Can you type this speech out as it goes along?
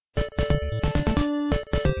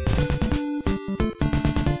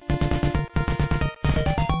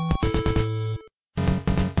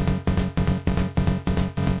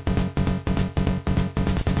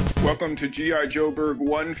welcome to G.I. Joeberg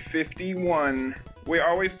 151. We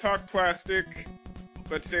always talk plastic,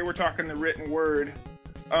 but today we're talking the written word.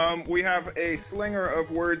 We have a slinger of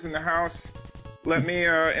words in the house. Let me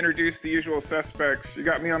introduce the usual suspects. You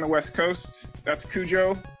got me on the West Coast. That's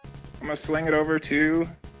Cujo. I'm going to sling it over to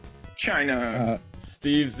China.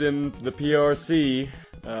 Steve's in the PRC.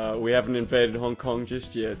 We haven't invaded Hong Kong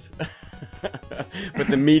just yet. But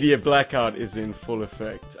the media blackout is in full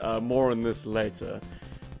effect. More on this later.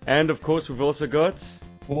 And of course, we've also got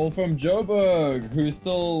Paul from Joburg, who's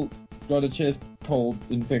still got a chest cold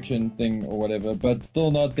infection thing or whatever, but still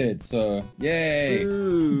not dead, so yay!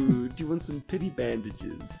 Ooh, do you want some pity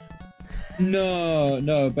bandages?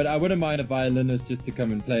 No, but I wouldn't mind a violinist just to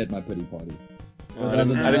come and play at my pity party. I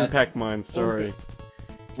didn't pack mine, sorry.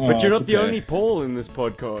 But you're not the only Paul in this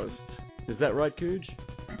podcast. Is that right, Cooge?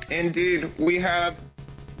 Indeed. We have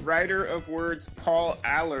writer of words Paul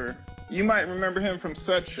Aller. You might remember him from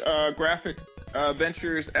such graphic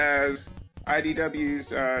ventures as IDW's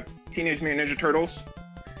Teenage Mutant Ninja Turtles.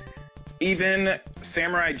 Even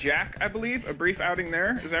Samurai Jack, I believe, a brief outing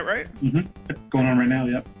there. Is that right? Mm-hmm. Going on right now,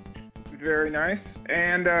 yep. Very nice.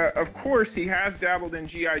 And of course, he has dabbled in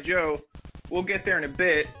G.I. Joe. We'll get there in a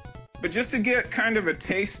bit. But just to get kind of a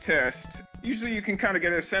taste test, usually you can kind of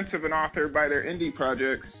get a sense of an author by their indie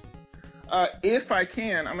projects. If I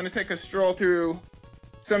can, I'm going to take a stroll through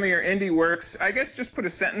some of your indie works. I guess just put a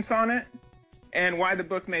sentence on it and why the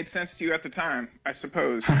book made sense to you at the time, I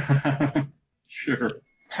suppose. Sure.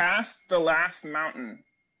 Past the Last Mountain.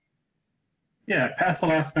 Yeah, Past the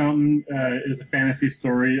Last Mountain is a fantasy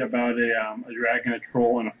story about a dragon, a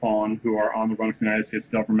troll, and a faun who are on the run from the United States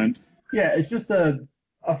government. Yeah, it's just a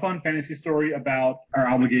fun fantasy story about our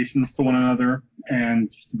obligations to one another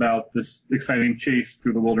and just about this exciting chase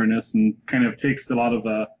through the wilderness, and kind of takes a lot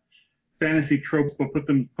of fantasy tropes but puts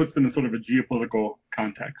them in sort of a geopolitical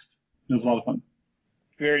context. It was a lot of fun.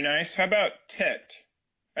 Very nice. How about Tet?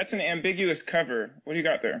 That's an ambiguous cover. What do you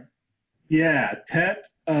got there? Yeah, Tet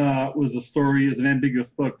is an ambiguous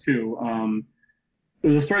book too. It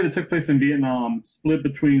was a story that took place in Vietnam, split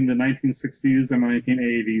between the 1960s and the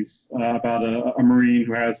 1980s, about a Marine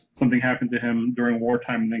who has something happen to him during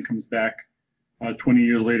wartime and then comes back 20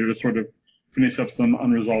 years later to sort of finish up some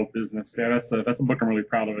unresolved business. Yeah, that's a book I'm really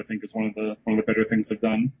proud of. I think it's one of the better things I've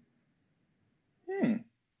done.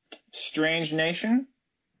 Strange Nation.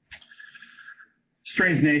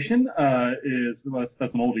 Strange Nation that's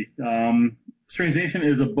an oldie. Strange Nation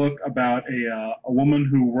is a book about a woman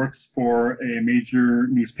who works for a major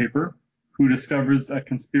newspaper who discovers a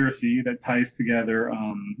conspiracy that ties together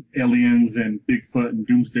aliens and Bigfoot and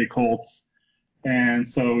doomsday cults. And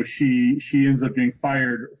so she ends up getting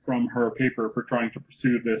fired from her paper for trying to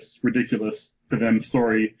pursue this ridiculous to them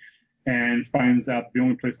story, and finds out the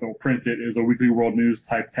only place that will print it is a Weekly World News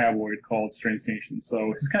type tabloid called Strange Nation.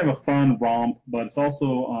 So it's kind of a fun romp, but it's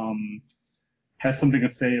also has something to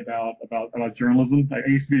say about journalism. I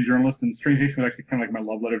used to be a journalist, and Strange Nation was actually kind of like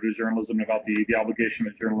my love letter to journalism, about the obligation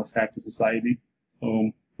that journalists have to society. So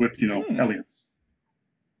with aliens.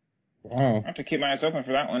 Wow. I have to keep my eyes open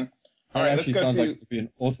for that one. All That right, let's actually go sounds to... like it would be an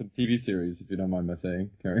awesome TV series, if you don't mind my saying.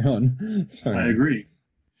 Carry on. Sorry. I agree.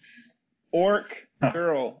 Orc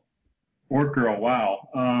Girl. Orc Girl, wow.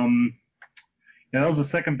 Yeah, that was the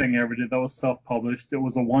second thing I ever did. That was self-published. It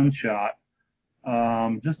was a one-shot.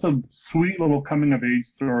 Just a sweet little coming-of-age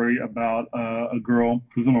story about a girl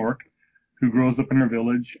who's an orc who grows up in her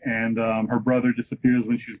village, and her brother disappears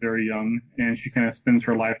when she's very young, and she kind of spends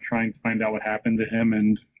her life trying to find out what happened to him,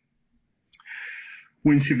 and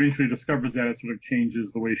when she eventually discovers that, it sort of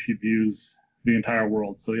changes the way she views the entire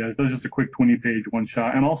world. So yeah, that was just a quick 20-page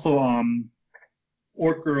one-shot. And also,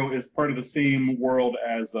 Orc Girl is part of the same world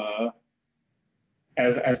as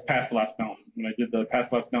Past the Last Mountain. When I did the Past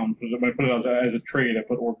the Last Mountain, I put it as a trade. I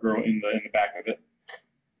put Orc Girl in the back of it.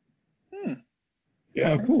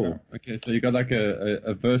 Yeah. Oh, cool. Okay, so you got like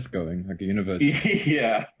a verse going, like a universe.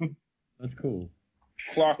 Yeah. That's cool.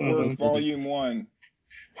 Clockwork Volume 1.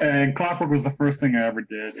 And Clockwork was the first thing I ever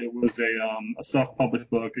did. It was a self-published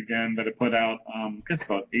book, again, that I put out, I guess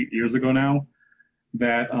about 8 years ago now,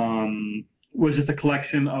 that was just a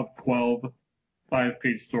collection of 12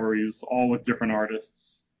 5-page stories, all with different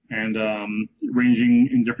artists, and ranging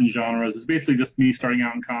in different genres. It's basically just me starting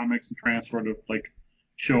out in comics and trying to sort of like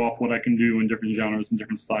show off what I can do in different genres and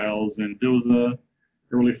different styles, and it was a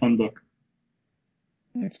really fun book.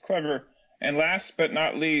 It's clever. And last but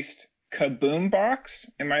not least, Kaboom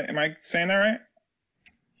Box. Am I saying that right?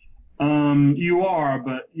 You are,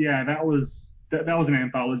 but yeah, that was an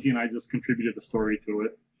anthology, and I just contributed a story to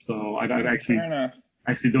it. So I actually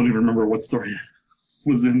don't even remember what story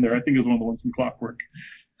was in there. I think it was one of the ones from Clockwork.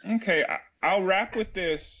 Okay, I'll wrap with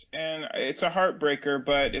this, and it's a heartbreaker,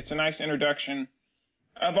 but it's a nice introduction.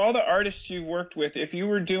 Of all the artists you worked with, if you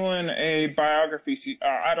were doing a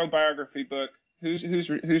autobiography book,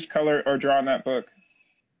 who's color or drawing that book?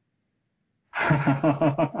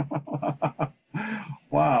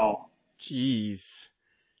 Wow. Jeez.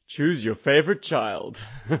 Choose your favorite child.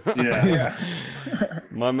 Yeah. Yeah.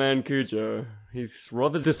 My man Cujo. He's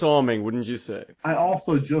rather disarming, wouldn't you say? I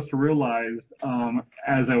also just realized,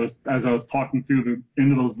 as I was talking through the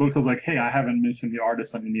end of those books, I was like, hey, I haven't mentioned the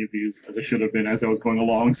artist on any of these as I should have been as I was going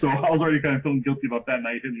along. So I was already kind of feeling guilty about that, and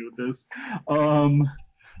I hit you with this.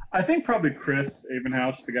 I think probably Chris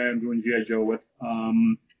Avenhouse, the guy I'm doing GI Joe with.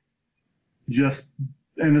 And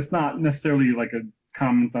it's not necessarily like a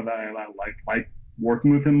comment that I like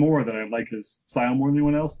working with him more, that I like his style more than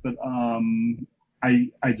anyone else, but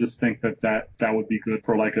I just think that would be good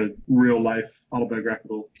for like a real life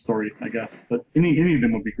autobiographical story, I guess. But any of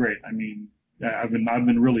them would be great. I mean, yeah, I've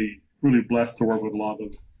been really blessed to work with a lot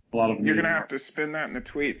of You're amazing gonna have art. to spin that in the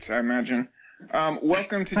tweets, I imagine.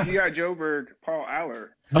 Welcome to G.I. Joeberg, Paul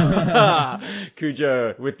Aller.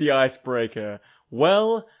 Cujo with the icebreaker.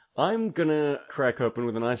 Well, I'm gonna crack open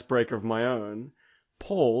with an icebreaker of my own.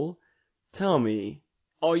 Paul, tell me,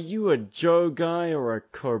 are you a Joe guy or a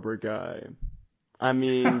Cobra guy? I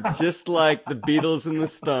mean, just like the Beatles and the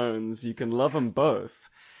Stones, you can love them both,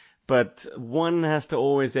 but one has to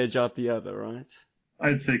always edge out the other, right?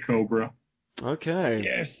 I'd say Cobra. Okay.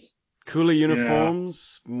 Yes. Cooler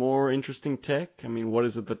uniforms, more interesting tech. I mean, what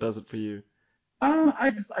is it that does it for you?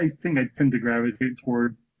 I think I tend to gravitate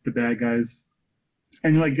toward the bad guys,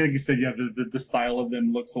 and like you said, yeah, the style of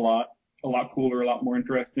them looks a lot cooler, a lot more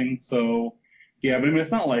interesting. So yeah, but I mean,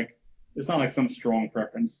 it's not like some strong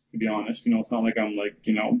preference, to be honest. You know, it's not like I'm like,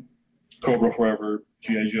 you know, Cobra forever,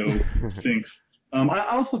 GI Joe stinks. I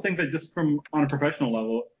also think that just from on a professional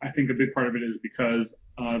level, I think a big part of it is because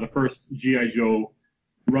the first GI Joe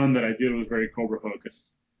run that I did was very Cobra focused.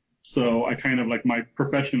 So I kind of like my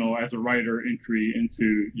professional as a writer entry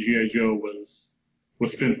into GI Joe was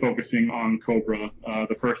spent focusing on Cobra.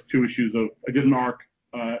 The first two issues of I did an arc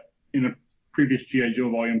in a previous GI Joe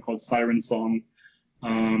volume called Siren Song,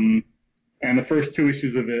 and the first two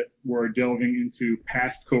issues of it were delving into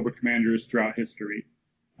past Cobra commanders throughout history.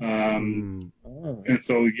 Oh. And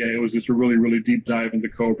so yeah, it was just a really deep dive into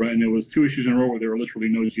Cobra, and it was two issues in a row where there were literally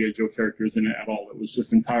no GI Joe characters in it at all. It was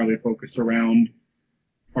just entirely focused around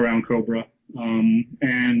Cobra.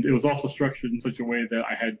 And it was also structured in such a way that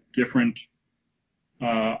I had different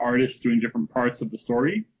artists doing different parts of the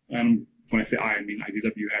story. And when I say I mean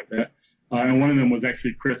IDW had that. And one of them was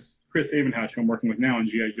actually Chris Avenhouse, who I'm working with now on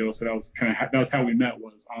GI Joe. So that was how we met,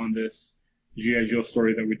 was on this GI Joe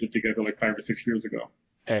story that we did together like 5 or 6 years ago.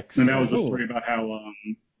 Excellent. And that was a story about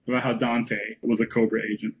how Dante was a Cobra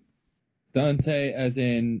agent. Dante, as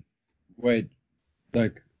in, wait,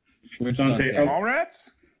 like, which Dante Dante?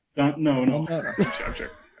 Mallrats? No. No. I'm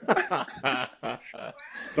sure.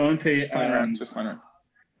 Dante, Just fun.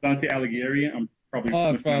 Dante Alighieri. I'm probably Oh,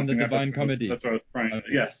 from mispronouncing the that. Divine Comedy. That's what I was trying.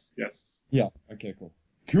 Okay. Yes. Yeah. Okay. Cool.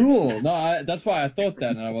 Cool. No, that's why I thought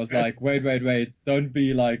that, and I was like, wait. Don't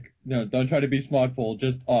be like, no, don't try to be smart, Paul.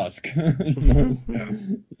 Just ask.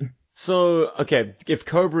 So, okay, if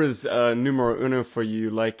Cobra's numero uno for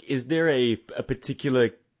you, like, is there a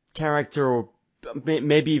particular character or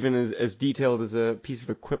maybe even as detailed as a piece of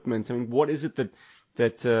equipment? I mean, what is it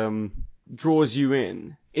that draws you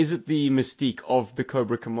in? Is it the mystique of the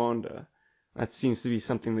Cobra Commander? That seems to be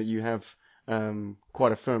something that you have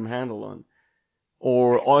quite a firm handle on.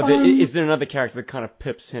 Or is there another character that kind of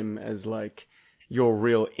pips him as like your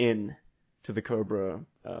real in to the Cobra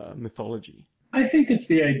mythology? I think it's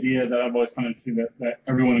the idea that I've always kind of seen that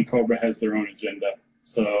everyone in Cobra has their own agenda.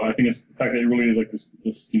 So I think it's the fact that it really is like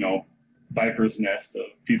this you know, viper's nest of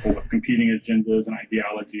people with competing agendas and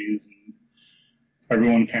ideologies, and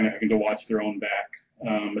everyone kind of having to watch their own back.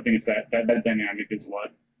 I think it's that dynamic is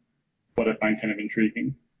what I find kind of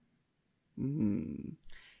intriguing.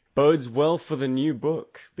 Bodes well for the new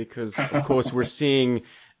book, because of course we're seeing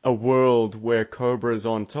a world where Cobra's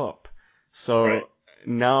on top. So Right.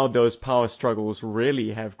 Now those power struggles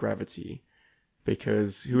really have gravity,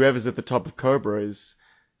 because whoever's at the top of Cobra is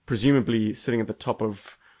presumably sitting at the top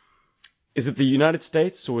of, is it the United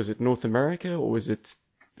States, or is it North America, or is it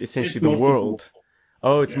essentially It's the most of the world?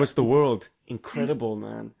 Oh, it's Yeah. most of the world. Incredible,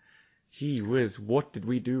 man. Gee whiz, what did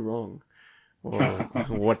we do wrong? Or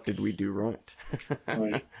what did we do right?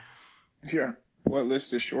 Right. Yeah. What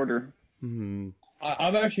list is shorter?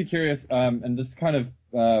 I'm actually curious, and this kind of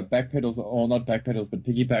backpedals, or not backpedals, but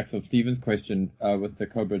piggybacks of Steven's question with the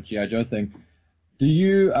Cobra G.I. Joe thing. Do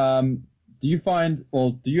you do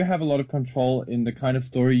you have a lot of control in the kind of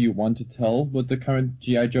story you want to tell with the current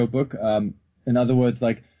G.I. Joe book? In other words,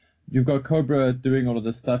 like, you've got Cobra doing all of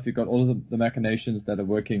this stuff, you've got all of the machinations that are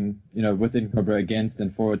working, within Cobra against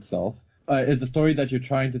and for itself. Is the story that you're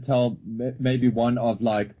trying to tell maybe one of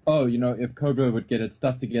like, if Cobra would get its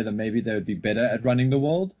stuff together, maybe they would be better at running the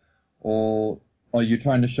world? Or are you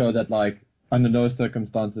trying to show that, like, under no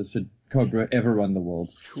circumstances should Cobra ever run the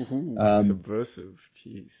world? Ooh, subversive,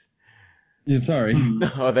 jeez. Yeah, sorry.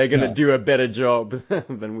 Are they going to do a better job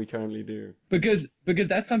than we currently do? Because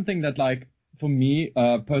that's something that, like, for me,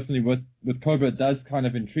 personally, with Cobra, it does kind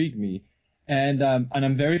of intrigue me. And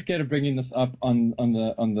I'm very scared of bringing this up on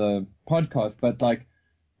the podcast, but, like,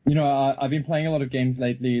 I've been playing a lot of games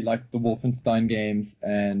lately, like the Wolfenstein games,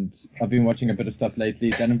 and I've been watching a bit of stuff lately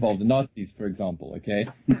that involve the Nazis, for example, okay?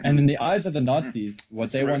 And in the eyes of the Nazis,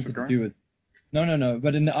 what they wanted to do is... No.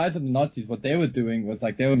 But in the eyes of the Nazis, what they were doing was,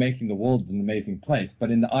 like, they were making the world an amazing place. But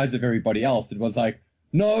in the eyes of everybody else, it was like,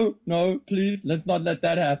 no, please, let's not let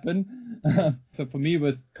that happen. So for me,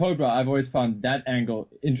 with Cobra, I've always found that angle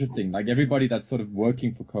interesting. Like, everybody that's sort of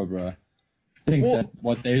working for Cobra thinks that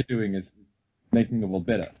what they're doing is making the world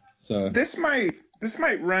better. So this might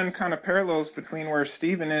run kind of parallels between where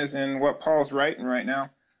Steven is and what Paul's writing right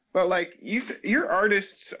now. But, like, your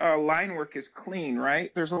artist's line work is clean,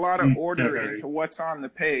 right? There's a lot of order into what's on the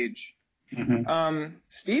page. Mm-hmm.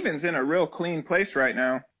 Steven's in a real clean place right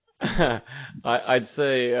now. I'd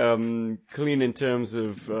say clean in terms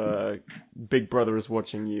of Big Brother is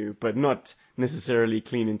watching you, but not necessarily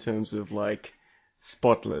clean in terms of, like,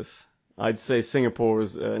 spotless. I'd say Singapore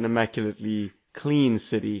is an immaculately clean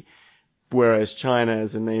city, whereas China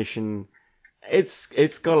as a nation... It's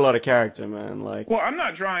got a lot of character, man. Like, well, I'm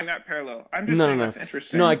not drawing that parallel. I'm just saying that's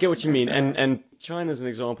interesting. No, I get what you mean. And China's an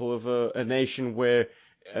example of a nation where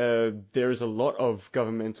there is a lot of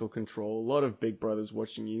governmental control, a lot of big brothers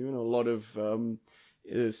watching you, and a lot of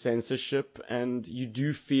censorship, and you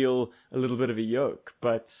do feel a little bit of a yoke.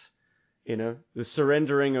 But, the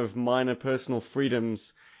surrendering of minor personal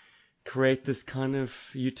freedoms create this kind of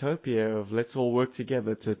utopia of let's all work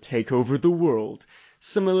together to take over the world.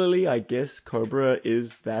 Similarly, I guess Cobra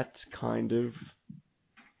is that kind of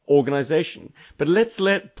organization. But let's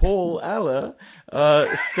let Paul Aller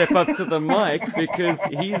step up to the mic, because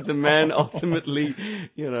he's the man ultimately,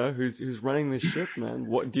 who's running the ship, man.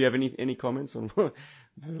 What do you have any comments on the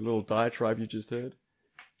little diatribe you just heard?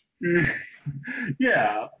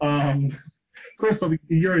 Yeah. First off,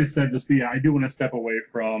 you already said this, but yeah, I do want to step away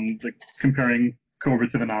from the comparing Cobra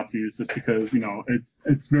to the Nazis, just because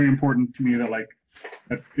it's very important to me that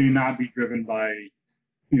that they not be driven by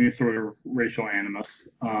any sort of racial animus,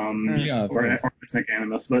 or ethnic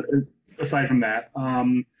animus. But aside from that,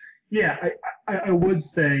 I would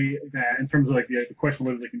say that in terms of the question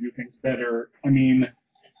whether they can do things better, I mean,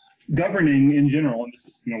 governing in general, and this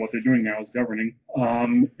is what they're doing now is governing,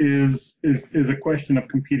 is a question of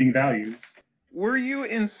competing values. Were you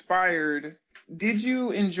inspired? Did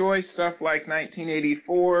you enjoy stuff like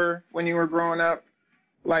 1984 when you were growing up?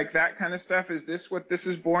 Like that kind of stuff? Is this what this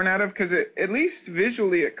is born out of? Because at least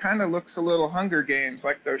visually, it kind of looks a little Hunger Games,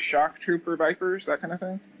 like those shock trooper Vipers, that kind of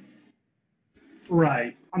thing.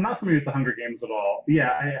 Right. I'm not familiar with the Hunger Games at all.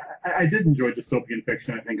 Yeah, I did enjoy dystopian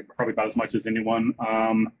fiction, I think, probably about as much as anyone.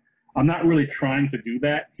 I'm not really trying to do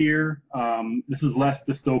that here. This is less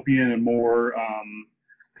dystopian and more,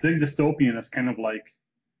 I think dystopian is kind of like,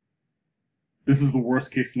 this is the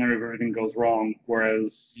worst case scenario if everything goes wrong,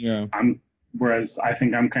 whereas I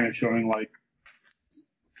think I'm kind of showing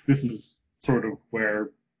this is sort of where,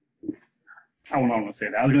 I don't want to say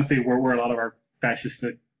that. I was going to say where a lot of our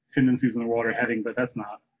fascistic tendencies in the world are heading, but that's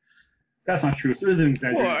not true. So it is an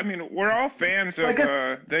exaggeration. Well, I mean, we're all fans of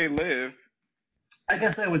They Live. I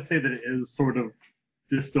guess I would say that it is sort of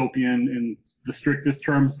dystopian in the strictest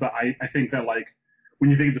terms, but I think that when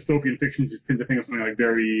you think of dystopian fiction, you just tend to think of something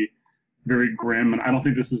very, very grim, and I don't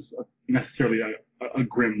think this is necessarily a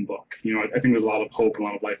grim book. I think there's a lot of hope and a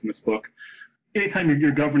lot of life in this book. Anytime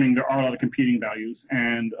you're governing, there are a lot of competing values,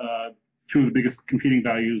 and two of the biggest competing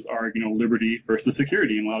values are, liberty versus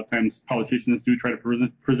security. And a lot of times politicians do try to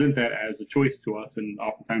present that as a choice to us, and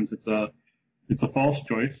oftentimes it's a false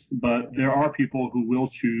choice. But there are people who will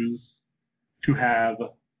choose to have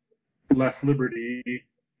less liberty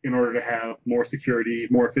in order to have more security,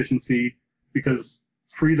 more efficiency, because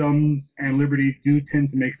freedoms and liberty do tend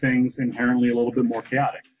to make things inherently a little bit more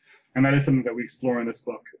chaotic. And that is something that we explore in this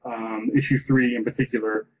book. Issue 3 in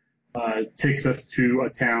particular takes us to a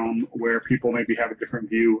town where people maybe have a different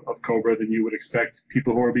view of Cobra than you would expect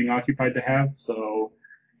people who are being occupied to have. So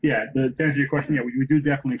yeah, to answer your question, yeah, we do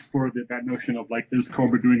definitely explore that notion of like, is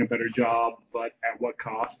Cobra doing a better job, but at what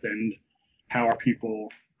cost, and how are people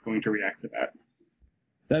going to react to that?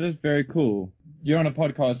 That is very cool. You're on a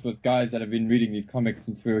podcast with guys that have been reading these comics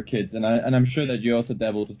since we were kids, and I'm sure that you also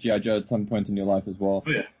dabbled with G.I. Joe at some point in your life as well. Oh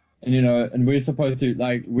yeah. And and we're supposed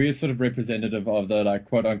to we're sort of representative of the like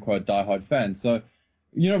quote unquote diehard fans. So,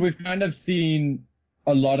 we've kind of seen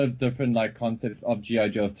a lot of different like concepts of G.I.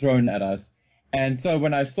 Joe thrown at us. And so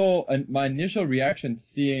when I saw my initial reaction to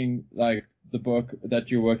seeing like the book that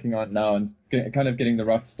you're working on now and kind of getting the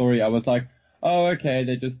rough story, I was like, oh, okay,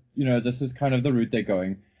 they just, this is kind of the route they're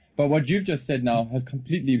going. But what you've just said now has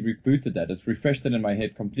completely rebooted that. It's refreshed it in my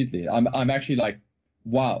head completely. I'm actually like,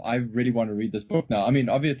 wow, I really want to read this book now. I mean,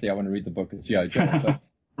 obviously I want to read the book of G.I. Joe, but,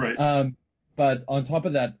 right. But on top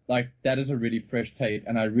of that, like, that is a really fresh take,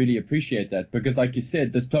 and I really appreciate that because, like you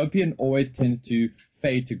said, dystopian always tends to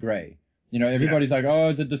fade to gray. Everybody's like, oh,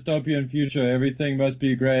 it's a dystopian future, everything must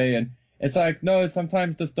be gray, and it's like, no,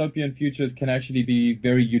 sometimes dystopian futures can actually be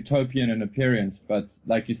very utopian in appearance, but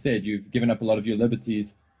like you said, you've given up a lot of your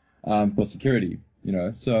liberties for security,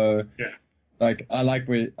 so yeah. like I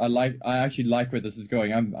actually like where this is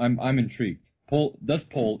going. I'm intrigued. Paul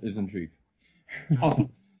is intrigued. Awesome.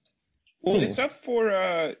 Well, Cool. it's up for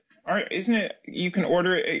isn't it? You can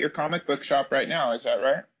order it at your comic book shop right now. Is that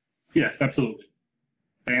right? Yes, absolutely.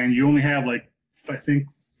 And you only have like, I think,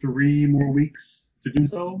 3 more weeks to do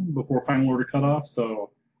so before final order cutoff.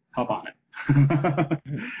 So hop on it.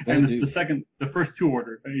 And the first 2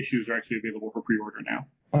 order issues are actually available for pre-order now.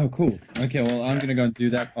 Oh, cool. Okay, well, I'm gonna go and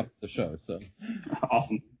do that after the show. So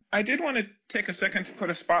awesome. I did want to take a second to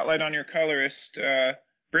put a spotlight on your colorist,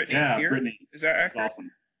 Brittany Peer. Brittany. Is that accurate? That's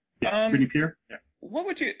awesome. Yeah, Brittany Peer. Yeah. What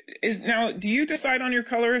would you do you decide on your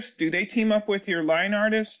colorist? Do they team up with your line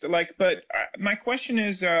artist? My question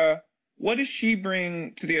is, what does she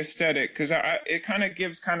bring to the aesthetic? Because it kind of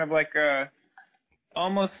gives kind of like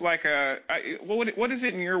almost like what is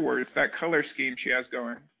it in your words, that color scheme she has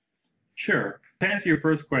going? Sure. To answer your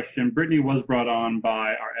first question, Brittany was brought on by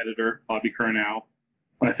our editor, Bobby Curnow.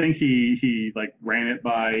 I think he like ran it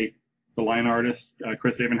by the line artist,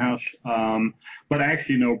 Chris Avenhouse. But I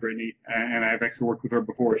actually know Brittany, and I've actually worked with her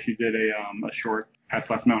before. She did a short Past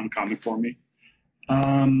Last Mountain comic for me.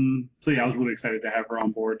 So yeah, I was really excited to have her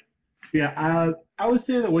on board. Yeah, I would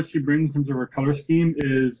say that what she brings in terms of her color scheme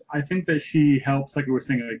is, I think that she helps, like we were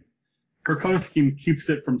saying, like, her color scheme keeps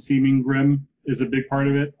it from seeming grim is a big part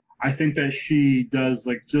of it. I think that she does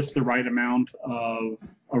like just the right amount of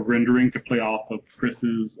rendering to play off of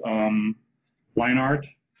Chris's line art.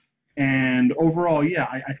 And overall, yeah,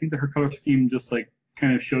 I think that her color scheme just like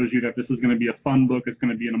kind of shows you that this is going to be a fun book. It's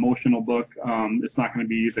going to be an emotional book. It's not going to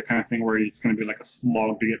be the kind of thing where it's going to be like a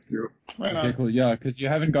slog to get through. Okay, cool. Yeah, because you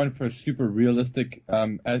haven't gone for a super realistic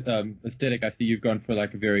aesthetic. I see you've gone for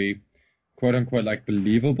like a very quote unquote like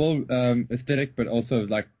believable aesthetic, but also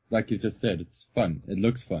like you just said, it's fun. It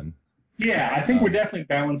looks fun. Yeah, I think we're definitely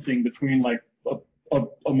balancing between like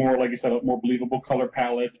a more, like you said, a more believable color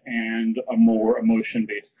palette and a more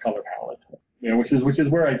emotion-based color palette. Which is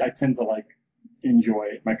where I tend to like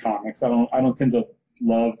enjoy my comics. I don't tend to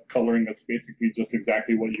love coloring that's basically just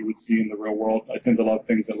exactly what you would see in the real world. I tend to love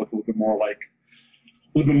things that look a little bit more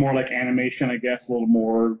like animation, I guess, a little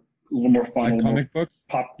more fun, like comic books,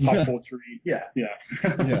 pop culture. Yeah.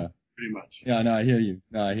 Yeah. Pretty much. Yeah, no, I hear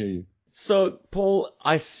you. So, Paul,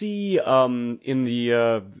 I see in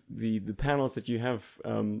the panels that you have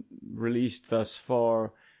released thus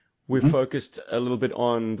far, we've focused a little bit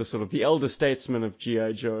on the sort of the elder statesmen of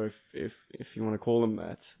G.I. Joe, if you want to call them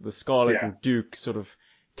that, the Scarlet and Duke sort of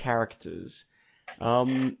characters.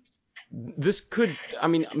 This could, I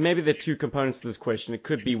mean, maybe there are 2 components to this question. It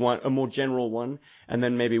could be a more general one, and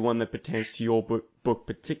then maybe one that pertains to your book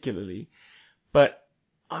particularly. But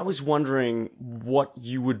I was wondering what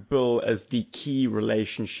you would bill as the key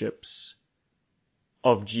relationships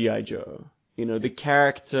of G.I. Joe. The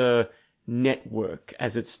character network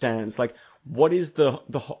as it stands. Like, what is the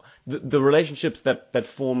relationships that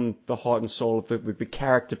form the heart and soul of the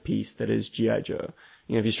character piece that is G.I. Joe?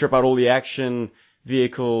 If you strip out all the action,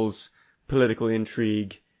 vehicles, political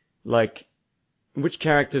intrigue, like, which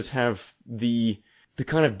characters have the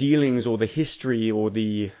kind of dealings or the history or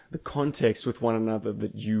the context with one another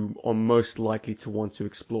that you are most likely to want to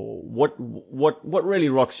explore? What really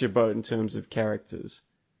rocks your boat in terms of characters?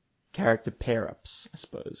 Character pair-ups, I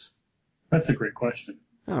suppose. That's a great question.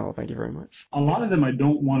 Oh, well, thank you very much. A lot of them I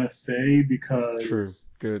don't want to say because True.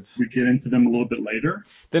 Good. We get into them a little bit later.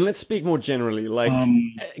 Then let's speak more generally, like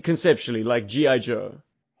conceptually, like G.I. Joe.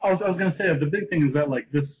 I was going to say, the big thing is that like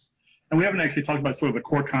this And we haven't actually talked about sort of the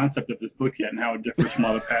core concept of this book yet and how it differs from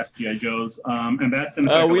other past G.I. Joes. And that's in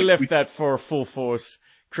fact, we left that for full force.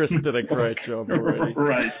 Chris did a great job already.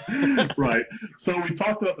 Right. So we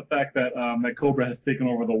talked about the fact that that Cobra has taken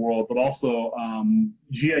over the world, but also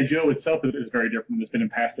G.I. Joe itself is very different than it's been in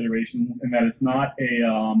past iterations, in that it's not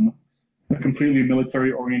a completely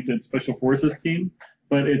military-oriented special forces team,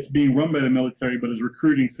 but it's being run by the military, but is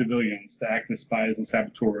recruiting civilians to act as spies and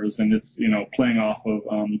saboteurs, and it's playing off of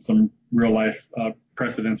some real-life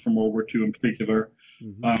precedents from World War II in particular,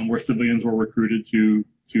 where civilians were recruited to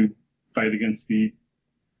fight against the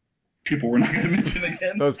people we're not going to mention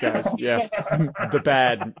again. Those guys, yeah. The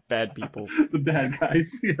bad people. The bad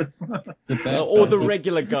guys, yes. Or the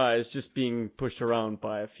regular guys just being pushed around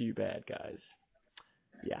by a few bad guys.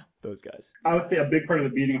 Yeah, those guys. I would say a big part of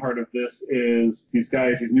the beating heart of this is these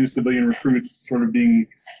guys, these new civilian recruits, sort of being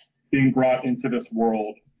brought into this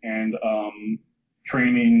world and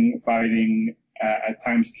training, fighting, at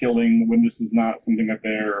times killing, when this is not something that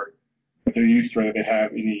they're used to or that they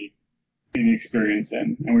have any experience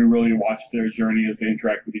in. And we really watch their journey as they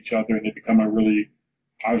interact with each other, and they become a really,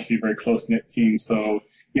 obviously, very close-knit team. So,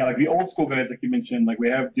 yeah, like the old school guys, like you mentioned, like we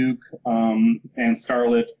have Duke and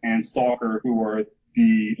Scarlet and Stalker, who are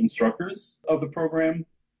the instructors of the program.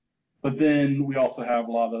 But then we also have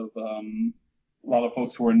a lot of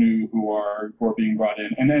folks who are new, who are being brought in.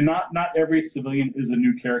 And then not every civilian is a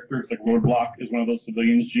new character. It's like Roadblock is one of those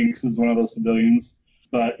civilians. Jinx is one of those civilians.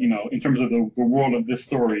 But, in terms of the world of this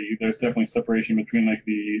story, there's definitely separation between like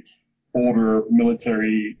the older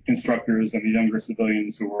military instructors and the younger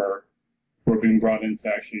civilians who are being brought in to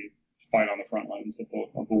actually fight on the front lines of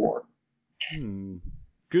the war.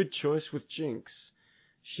 Good choice with Jinx.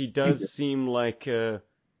 She does seem like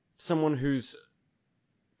someone whose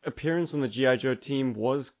appearance on the G.I. Joe team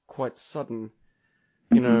was quite sudden.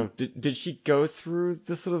 Did she go through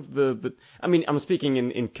the sort of the I mean, I'm speaking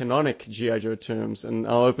in canonic G.I. Joe terms, and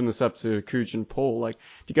I'll open this up to Cooge and Paul. Like, do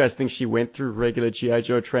you guys think she went through regular G.I.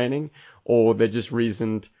 Joe training, or they just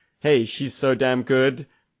reasoned, hey, she's so damn good,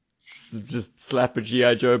 just slap a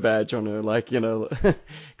G.I. Joe badge on her, like,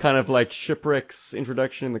 kind of like Shipwreck's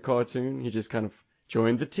introduction in the cartoon. He just kind of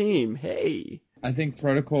joined the team. Hey. I think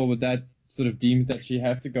Protocol with that sort of deems that she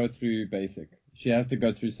has to go through basic. She has to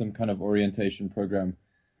go through some kind of orientation program.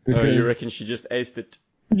 Because, you reckon she just aced it?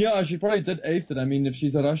 Yeah, she probably did ace it. I mean, if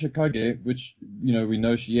she's Arashikage, which, we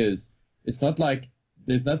know she is, it's not like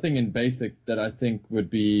there's nothing in basic that I think would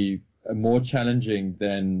be more challenging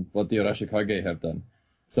than what the Arashikage have done.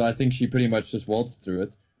 So I think she pretty much just waltzed through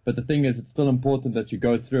it. But the thing is, it's still important that you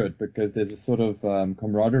go through it, because there's a sort of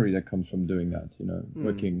camaraderie that comes from doing that,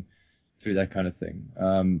 working through that kind of thing.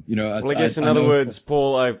 Well, I guess in other words,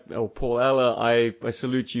 Paul Eller, I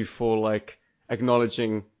salute you for like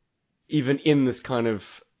acknowledging, even in this kind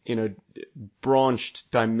of branched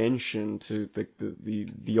dimension to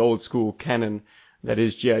the old school canon that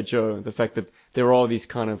is G.I. Joe, the fact that there are these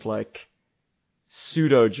kind of like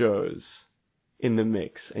pseudo Joes in the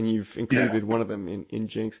mix, and you've included one of them in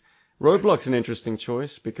Jinx. Roadblock's an interesting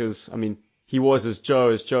choice because, I mean, he was as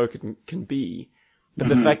Joe can be. But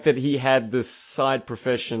the fact that he had this side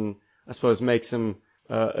profession, I suppose, makes him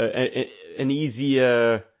an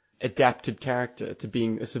easier adapted character to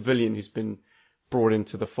being a civilian who's been brought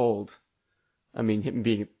into the fold. I mean, him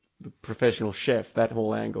being the professional chef, that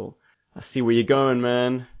whole angle. I see where you're going,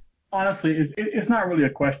 man. Honestly, it's not really a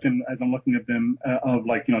question as I'm looking at them of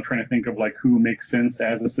like, trying to think of like who makes sense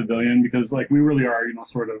as a civilian, because like we really are,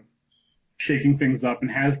 sort of shaking things up, and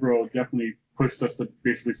Hasbro definitely pushed us to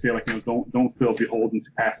basically say like, don't feel beholden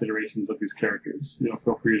to past iterations of these characters.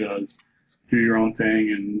 Feel free to do your own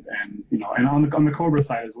thing, and on the Cobra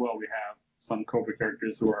side as well, we have some Cobra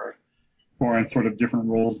characters who are more in sort of different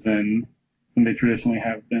roles than they traditionally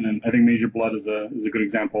have been, and I think Major Blood is a good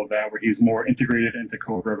example of that, where he's more integrated into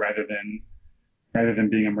Cobra rather than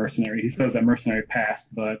being a mercenary. He still has that mercenary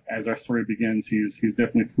past, but as our story begins, he's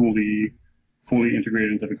definitely fully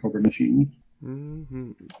integrated into the Cobra machine.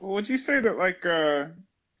 Well, would you say that like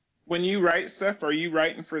when you write stuff, are you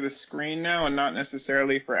writing for the screen now and not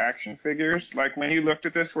necessarily for action figures? Like when you looked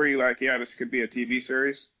at this, were you like, yeah, this could be a TV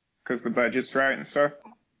series because the budget's right and stuff?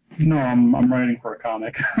 No, I'm writing for a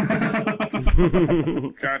comic.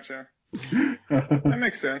 Gotcha. That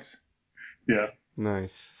makes sense. Yeah.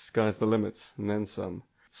 Nice. Sky's the limit, and then some.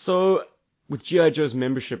 So, with G.I. Joe's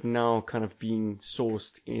membership now kind of being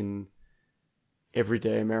sourced in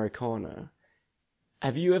everyday Americana,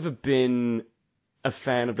 have you ever been a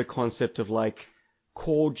fan of the concept of like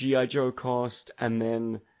core G.I. Joe cast and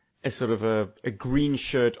then a sort of a green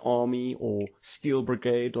shirt army or steel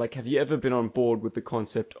brigade? Like, have you ever been on board with the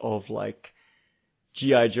concept of like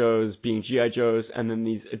G.I. Joes being G.I. Joes and then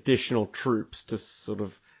these additional troops to sort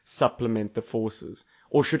of supplement the forces?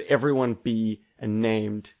 Or should everyone be a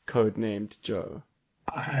code-named Joe?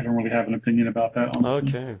 I don't really have an opinion about that, honestly.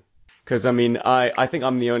 Okay. Because, I mean, I think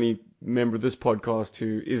I'm the only member of this podcast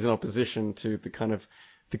who is in opposition to the kind of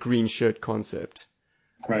the green shirt concept.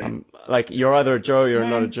 Right. Like, you're either a Joe or you're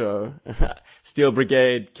not a Joe. Steel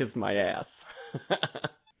Brigade, kiss my ass.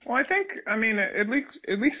 Well, I think, I mean, at least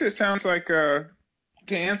it sounds like, to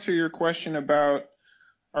answer your question about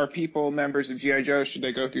are people members of G.I. Joe, should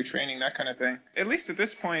they go through training, that kind of thing. At least at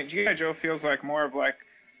this point, G.I. Joe feels like more of like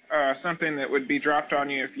something that would be dropped on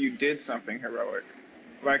you if you did something heroic.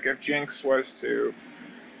 Like if Jinx was to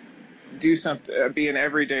do something, be an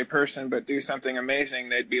everyday person, but do something amazing,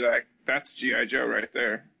 they'd be like, that's G.I. Joe right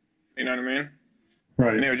there. You know what I mean?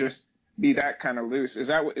 Right. And it would just be that kind of loose. Is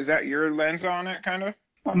that your lens on it, kind of?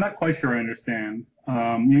 I'm not quite sure I understand.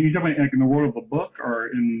 You talking like in the world of the book or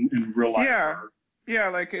in real life? Yeah. Yeah,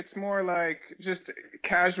 like it's more like just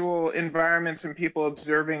casual environments and people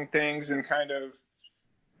observing things and kind of,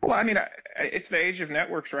 well, I mean, it's the age of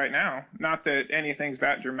networks right now. Not that anything's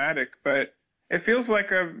that dramatic, but it feels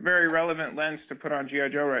like a very relevant lens to put on G.I.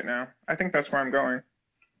 Joe right now. I think that's where I'm going.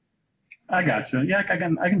 I gotcha. Yeah,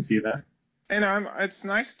 I can see that. And it's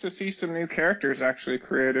nice to see some new characters actually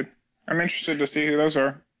created. I'm interested to see who those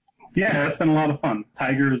are. Yeah, that's been a lot of fun.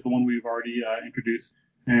 Tiger is the one we've already introduced,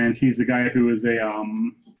 and he's the guy who is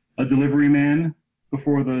a delivery man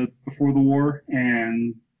before the war,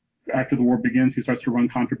 and after the war begins, he starts to run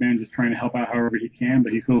contraband, just trying to help out however he can,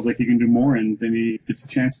 but he feels like he can do more, and then he gets a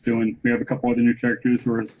chance to. And we have a couple other new characters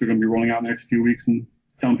who are still going to be rolling out in the next few weeks and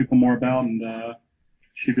telling people more about, and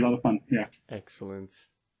should be a lot of fun. Yeah. Excellent.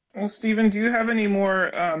 Well, Steven, do you have any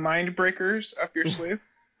more mind breakers up your sleeve?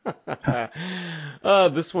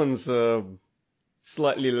 This one's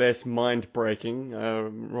slightly less mind-breaking,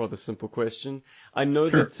 rather simple question. I know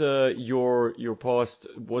that your past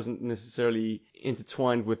wasn't necessarily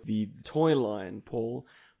intertwined with the toy line, Paul,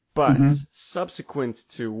 but subsequent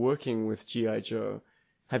to working with G.I. Joe,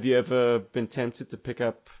 have you ever been tempted to pick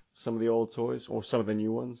up some of the old toys or some of the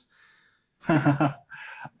new ones?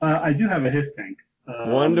 I do have a Hiss tank.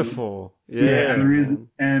 Wonderful. Yeah, and the reason,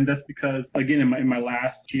 and that's because again in my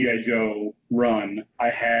last G.I. Joe run, I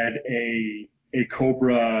had a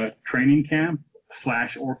Cobra training camp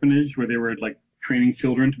 / orphanage where they were like training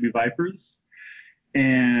children to be Vipers,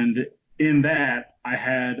 and in that I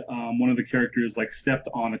had one of the characters like stepped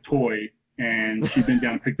on a toy and she bent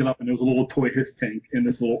down and picked it up, and there was a little toy Hiss tank in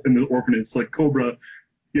the orphanage. So like Cobra.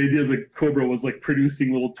 The idea is like Cobra was like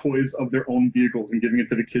producing little toys of their own vehicles and giving it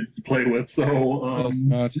to the kids to play with. So,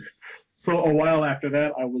 so a while after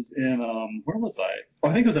that, I was in where was I? Oh,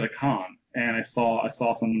 I think it was at a con, and I saw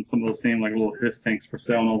some of those same like little Hiss tanks for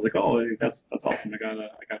sale, and I was like, oh, that's awesome. I gotta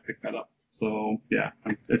pick that up. So yeah,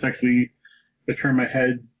 it's actually, if I turn my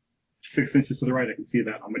head 6 inches to the right, I can see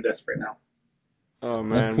that on my desk right now. Oh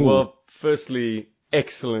man, cool. Well, firstly,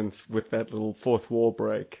 excellent with that little fourth wall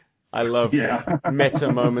break. I love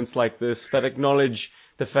meta moments like this that acknowledge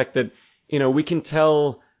the fact that, you know, we can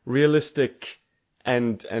tell realistic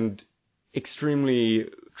and extremely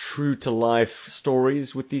true to life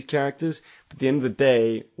stories with these characters. But at the end of the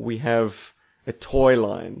day, we have a toy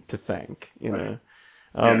line to thank, you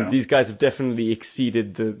know. These guys have definitely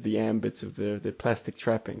exceeded the ambits of their plastic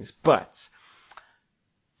trappings. But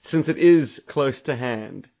since it is close to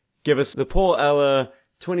hand, give us the Paul Eller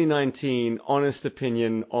 2019 honest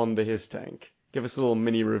opinion on the Hiss tank. Give us a little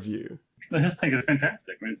mini review. The Hiss tank is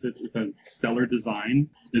fantastic. I mean, it's a stellar design.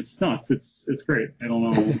 It's great. I don't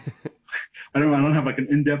know. I don't have like an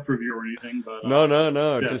in-depth review or anything, but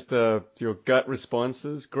no. Yeah. Just your gut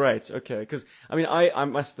responses. Great. Okay. Because I mean, I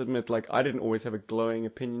must admit, like, I didn't always have a glowing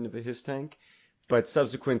opinion of the Hiss tank, but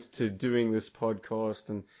subsequent to doing this podcast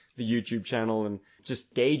and the YouTube channel and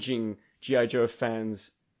just gauging G.I. Joe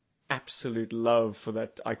fans' absolute love for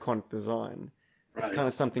that iconic design. It's kind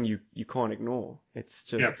of something you can't ignore. It's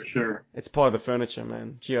just, for sure. It's part of the furniture,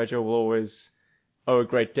 man. G.I. Joe will always owe a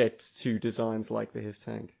great debt to designs like the Hiss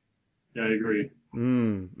tank. Yeah, I agree.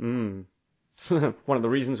 One of the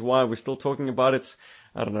reasons why we're still talking about it,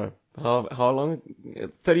 I don't know, how long?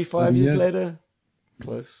 35 years later?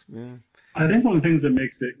 Close, yeah. I think one of the things that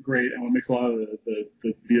makes it great and what makes a lot of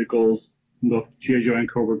the vehicles, both G.I. Joe and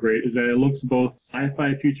Cobra, great is that it looks both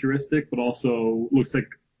sci-fi futuristic, but also looks like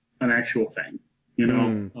an actual thing, you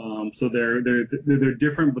know? So they're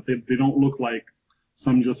different, but they don't look like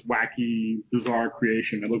some just wacky, bizarre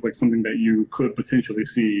creation. They look like something that you could potentially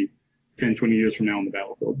see 10, 20 years from now on the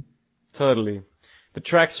battlefield. Totally. The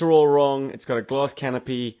tracks are all wrong. It's got a glass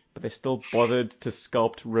canopy, but they still bothered to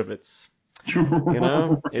sculpt rivets. You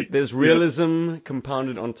know, there's realism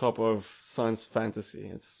compounded on top of science fantasy.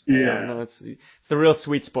 It's the real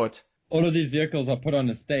sweet spot. All of these vehicles are put on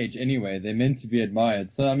a stage anyway. They're meant to be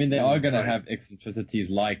admired. So, I mean, they are going to have eccentricities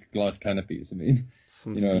like glass canopies. I mean,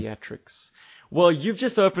 some theatrics. Well, you've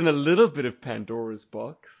just opened a little bit of Pandora's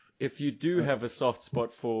box. If you do have a soft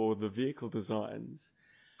spot for the vehicle designs,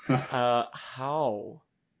 how,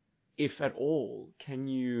 if at all, can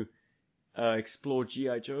you explore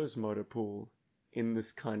G.I. Joe's motor pool in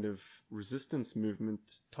this kind of resistance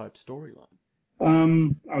movement type storyline?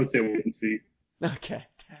 I would say wait and see. Okay.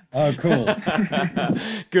 Oh, cool.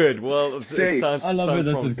 Good. Well, I love where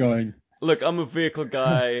this is going. Look, I'm a vehicle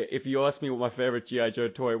guy. If you asked me what my favorite G.I. Joe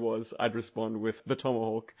toy was, I'd respond with the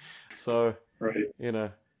Tomahawk. So, you know,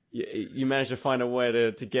 you managed to find a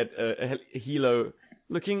way to get a Hilo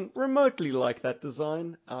looking remotely like that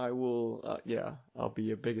design. I will, I'll be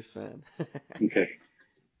your biggest fan. Okay.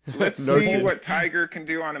 Let's see what Tiger can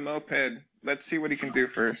do on a moped. Let's see what he can do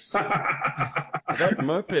first. That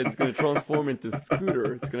moped's going to transform into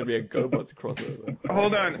scooter. It's going to be a GoBots crossover.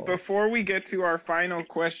 Hold on. Before we get to our final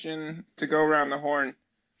question to go around the horn,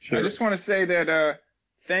 I just want to say that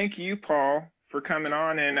thank you, Paul, for coming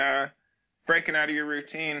on and breaking out of your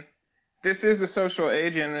routine. This is a social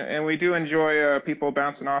age, and we do enjoy people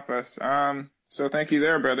bouncing off us. So thank you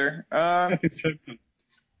there, brother.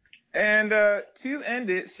 And to end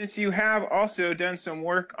it, since you have also done some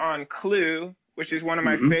work on Clue, which is one of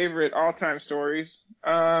my favorite all-time stories,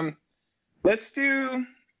 let's do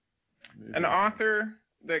an author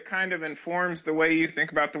that kind of informs the way you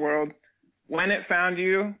think about the world. When It Found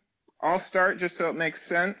You, I'll start just so it makes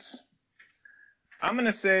sense. I'm going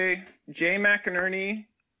to say Jay McInerney,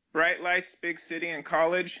 Bright Lights, Big City, and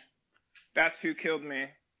College. That's who killed me.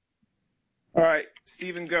 All right,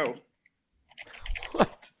 Stephen, go.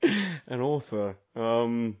 What? An author.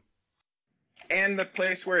 And the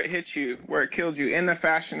place where it hit you, where it killed you, in the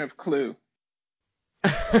fashion of Clue.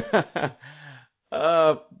 Come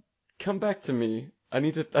back to me. I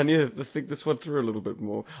need to think this one through a little bit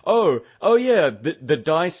more. Oh yeah, the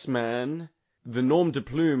Dice Man. The Norm de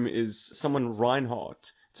Plume is someone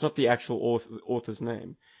Reinhardt. It's not the actual author's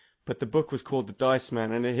name, but the book was called The Dice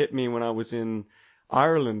Man, and it hit me when I was in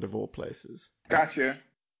Ireland, of all places. Gotcha.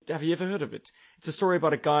 Have you ever heard of it? It's a story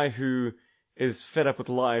about a guy who is fed up with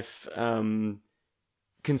life,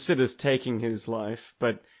 considers taking his life,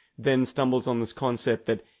 but then stumbles on this concept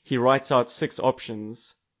that he writes out 6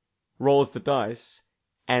 options, rolls the dice,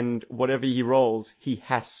 and whatever he rolls, he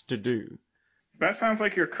has to do. That sounds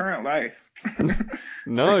like your current life.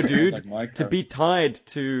 No, dude. Like to be tied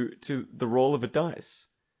to the roll of a dice.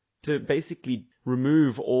 To basically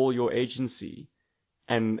remove all your agency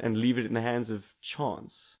and leave it in the hands of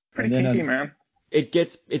chance. Pretty kinky, man. It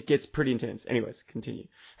gets pretty intense. Anyways, continue.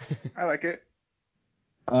 I like it.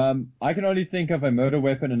 I can only think of a murder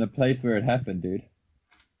weapon in a place where it happened, dude.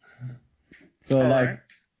 So,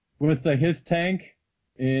 with the his tank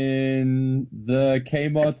in the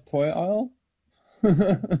Kmart's toy aisle.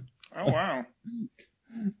 Oh, wow.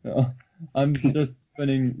 No, I'm just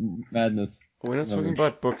spinning madness. We're not talking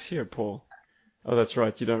about books here, Paul. Oh, that's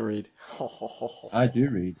right. You don't read. I do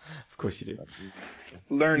read. Of course you do.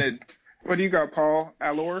 Learned. What do you got, Paul?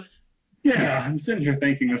 Allure? Yeah, I'm sitting here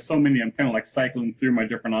thinking there's so many. I'm kind of like cycling through my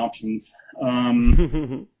different options.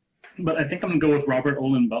 But I think I'm going to go with Robert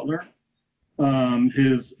Olin Butler.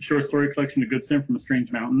 His short story collection, A Good Sin from a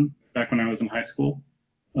Strange Mountain, back when I was in high school.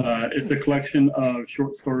 It's a collection of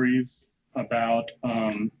short stories about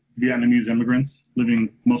Vietnamese immigrants living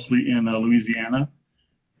mostly in Louisiana.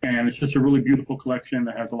 And it's just a really beautiful collection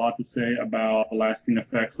that has a lot to say about the lasting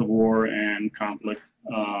effects of war and conflict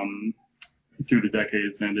through the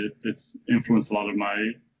decades. And it's influenced a lot of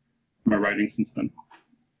my writing since then.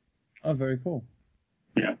 Oh, very cool.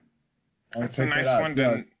 Yeah. That's a nice one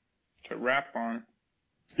to rap on.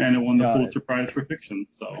 And it won the Pulitzer Prize for fiction.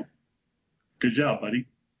 So good job, buddy.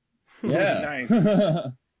 Yeah. Nice.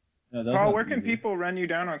 Paul, where can people run you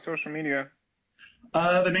down on social media?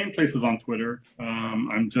 The main place is on Twitter.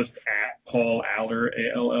 I'm just at Paul Allor,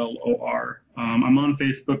 Allor. I'm on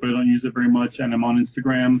Facebook, but I don't use it very much, and I'm on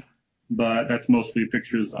Instagram, but that's mostly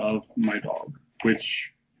pictures of my dog,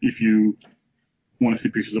 which if you want to see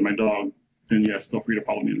pictures of my dog, then yes, feel free to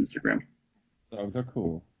follow me on Instagram. Dogs are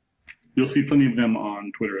cool. You'll see plenty of them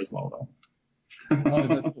on Twitter as well, though. Oh,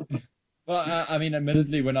 that's cool. Well, I mean,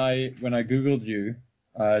 admittedly, when I Googled you,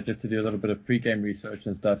 just to do a little bit of pre-game research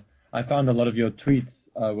and stuff, I found a lot of your tweets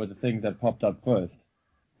were the things that popped up first.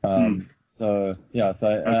 So yeah, so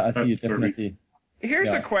I see you definitely.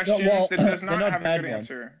 Here's a question that does not have a good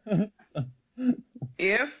answer.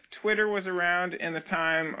 if Twitter was around in the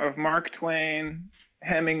time of Mark Twain,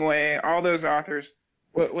 Hemingway, all those authors,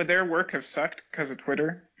 would their work have sucked because of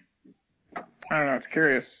Twitter? I don't know. It's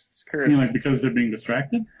curious. Like because they're being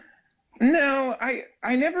distracted? No,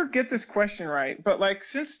 I never get this question right. But like,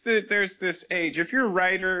 since there's this age, if you're a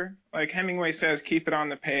writer, like Hemingway says, keep it on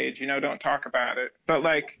the page. Don't talk about it. But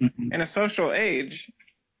like in a social age,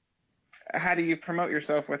 how do you promote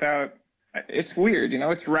yourself without? It's weird.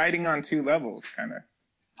 It's writing on two levels, kind of.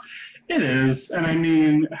 It is, and I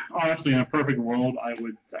mean, honestly, in a perfect world, I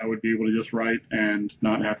would be able to just write and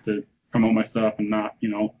not have to promote my stuff and not,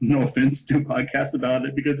 no offense, do podcasts about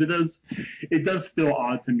it, because it does feel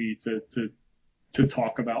odd to me to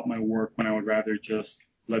talk about my work when I would rather just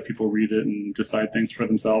let people read it and decide things for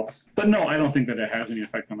themselves. But no, I don't think that it has any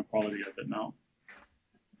effect on the quality of it. No.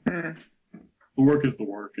 The work is the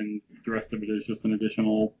work, and the rest of it is just an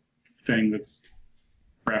additional thing that's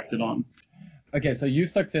crafted on. Okay, so you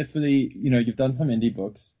successfully, you've done some indie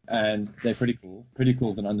books, and they're pretty cool. Pretty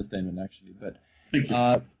cool is an understatement, actually. But Thank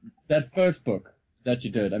you. That first book that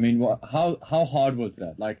you did, I mean, how hard was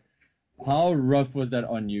that? Like, how rough was that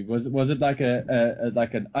on you? Was it like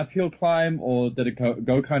like an uphill climb, or did it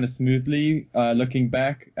go kind of smoothly? Looking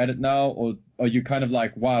back at it now, or are you kind of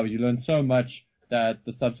like, wow, you learned so much that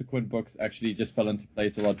the subsequent books actually just fell into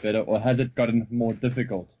place a lot better, or has it gotten more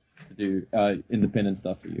difficult to do independent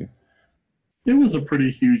stuff for you? It was a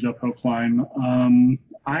pretty huge uphill climb.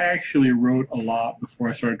 I actually wrote a lot before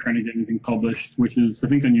I started trying to get anything published, which is, I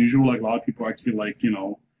think, unusual. Like, a lot of people actually,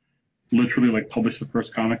 literally, publish the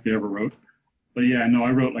first comic they ever wrote. But yeah, no,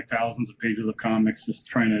 I wrote, thousands of pages of comics just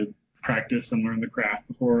trying to practice and learn the craft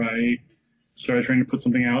before I started trying to put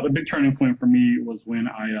something out. A big turning point for me was when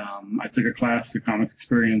I took a class, the Comics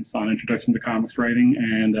Experience, on Introduction to Comics Writing,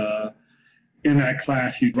 and in that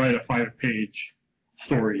class, you'd write a 5-page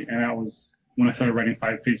story, and that was when I started writing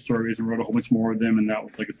 5-page stories and wrote a whole bunch more of them, and that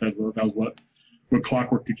was, like I said, that was what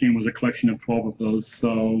Clockwork became, was a collection of 12 of those.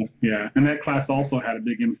 So, yeah. And that class also had a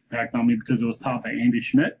big impact on me because it was taught by Andy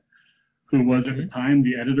Schmidt, who was at the time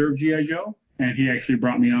the editor of G.I. Joe, and he actually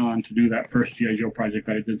brought me on to do that first G.I. Joe project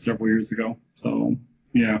that I did several years ago. So,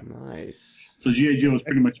 yeah. Nice. So G.I. Joe has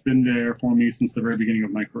pretty much been there for me since the very beginning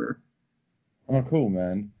of my career. Oh, cool,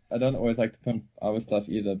 man. I don't always like to pimp our stuff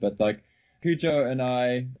either, but Cujo and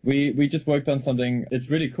I, we just worked on something. It's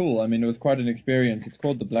really cool. I mean, it was quite an experience. It's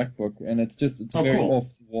called The Black Book, and it's a very cool.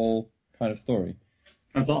 off-the-wall kind of story.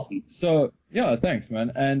 That's awesome. So, yeah, thanks,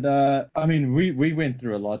 man. And, I mean, we went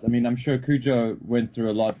through a lot. I mean, I'm sure Cujo went through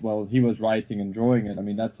a lot while he was writing and drawing it. I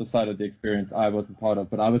mean, that's the side of the experience I wasn't part of,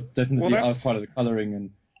 but I was definitely, I was part of the coloring and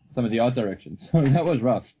some of the art direction. So that was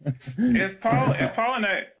rough. If Paul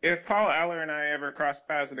Aller and I ever cross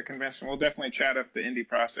paths at a convention, we'll definitely chat up the indie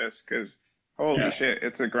process, because holy shit,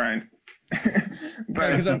 it's a grind.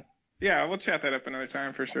 But yeah, we'll chat that up another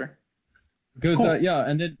time for sure. Because cool.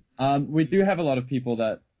 And then we do have a lot of people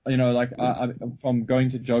that from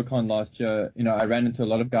going to JoeCon last year, I ran into a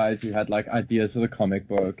lot of guys who had ideas for the comic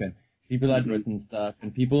book, and people that had written stuff,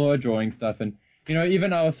 and people who are drawing stuff, and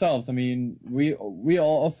even ourselves. I mean, we are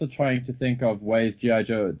also trying to think of ways G.I.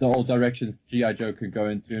 Joe, the old directions G.I. Joe could go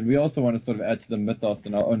into, and we also want to sort of add to the mythos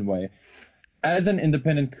in our own way. As an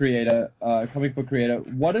independent creator, comic book creator,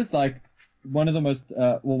 what is one of the most,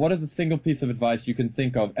 what is a single piece of advice you can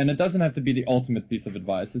think of? And it doesn't have to be the ultimate piece of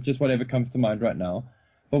advice. It's just whatever comes to mind right now.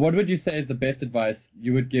 But what would you say is the best advice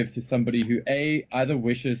you would give to somebody who, A, either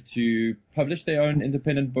wishes to publish their own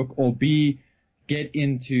independent book, or B, get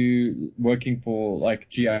into working for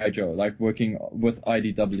G.I. Joe, working with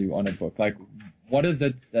IDW on a book? What is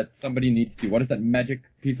it that somebody needs to do? What is that magic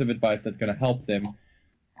piece of advice that's going to help them,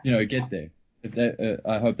 get there?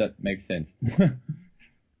 I hope that makes sense.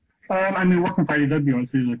 I mean, working for IDW,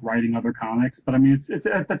 obviously, writing other comics, but I mean,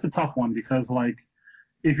 that's a tough one, because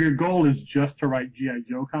if your goal is just to write G.I.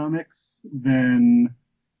 Joe comics, then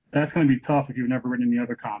that's going to be tough if you've never written any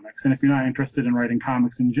other comics. And if you're not interested in writing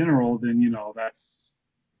comics in general, then that's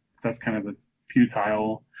kind of a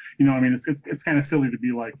futile. I mean, it's kind of silly to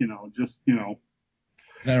be just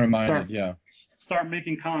start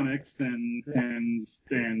making comics,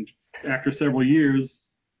 and after several years,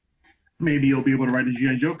 maybe you'll be able to write a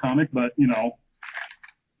G.I. Joe comic, but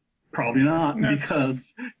probably not,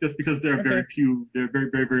 because there are very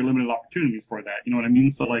very, very limited opportunities for that. You know what I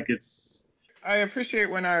mean? So I appreciate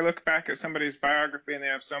when I look back at somebody's biography and they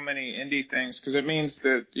have so many indie things, because it means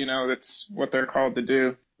that that's what they're called to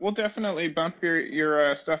do. We'll definitely bump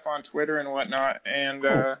your stuff on Twitter and whatnot, and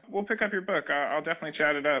cool. We'll pick up your book. I'll definitely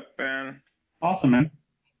chat it up. And awesome, man.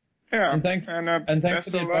 Yeah, and thanks for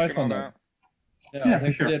the advice on that. Yeah,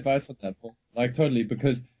 thanks for the advice on that, Paul. Totally,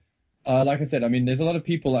 because Like I said, I mean, there's a lot of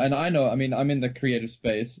people, and I know, I mean, I'm in the creative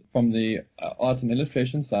space from the art and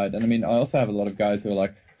illustration side, and I mean, I also have a lot of guys who are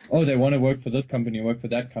like, oh, they want to work for this company, work for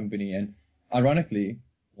that company, and ironically,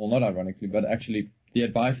 well, not ironically, but actually, the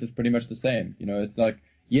advice is pretty much the same. You know, it's like,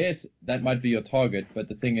 yes, that might be your target, but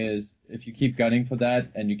the thing is, if you keep gunning for that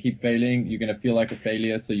and you keep failing, you're going to feel like a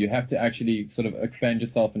failure, so you have to actually sort of expand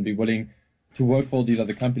yourself and be willing to work for all these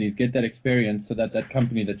other companies, get that experience so that that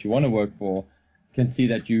company that you want to work for can see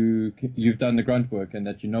that you've done the grunt work and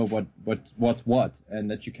that you know what's what, and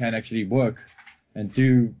that you can actually work and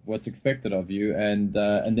do what's expected of you, and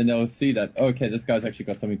then they'll see that, okay, this guy's actually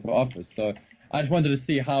got something to offer. So I just wanted to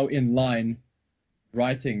see how in line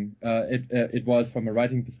writing it was from a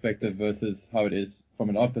writing perspective versus how it is from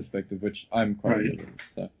an art perspective, which I'm quite Right. familiar with.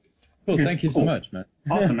 So cool, Yeah, thank you so cool. much, man.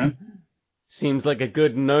 Awesome, man. Seems like a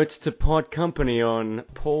good note to part company on.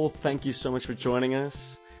 Paul, thank you so much for joining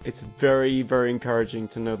us. It's very, very encouraging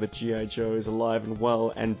to know that G.I. Joe is alive and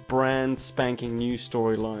well, and brand spanking new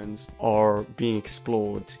storylines are being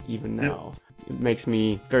explored even now. It makes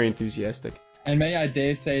me very enthusiastic. And may I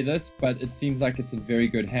dare say this, but it seems like it's in very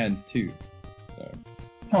good hands too. So,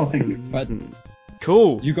 Oh, thank you. but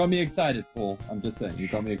Cool. you got me excited, Paul. I'm just saying, you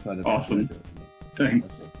got me excited. Awesome.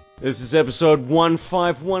 Thanks. This is episode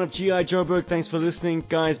 151 of G.I. Joeberg. Thanks for listening.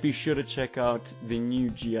 Guys, be sure to check out the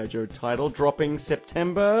new G.I. Joe title dropping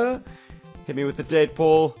September. Hit me with the date,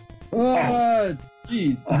 Paul. Oh,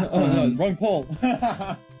 jeez. Oh, no, wrong Paul.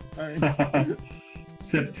 Sorry.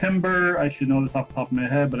 September. I should know this off the top of my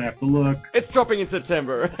head, but I have to look. It's dropping in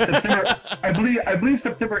September. September. I believe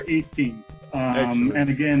September 18th. Excellent. And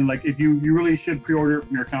again, like if you really should pre-order it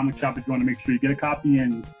from your comic shop if you want to make sure you get a copy.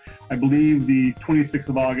 And I believe the 26th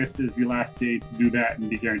of August is the last day to do that and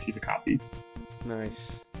be guaranteed a copy.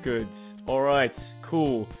 Nice. Good. Alright,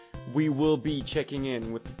 cool. We will be checking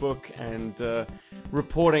in with the book and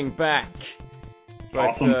reporting back.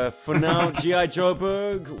 But Awesome. for now, G.I.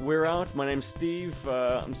 Joeberg, we're out. My name's Steve.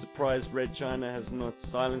 I'm surprised Red China has not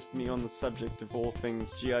silenced me on the subject of all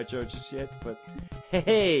things G.I. Joe just yet. But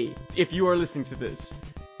hey, if you are listening to this,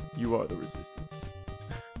 you are the resistance.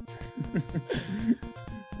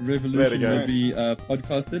 Revolution Later, will guys. be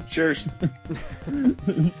podcasted. Cheers.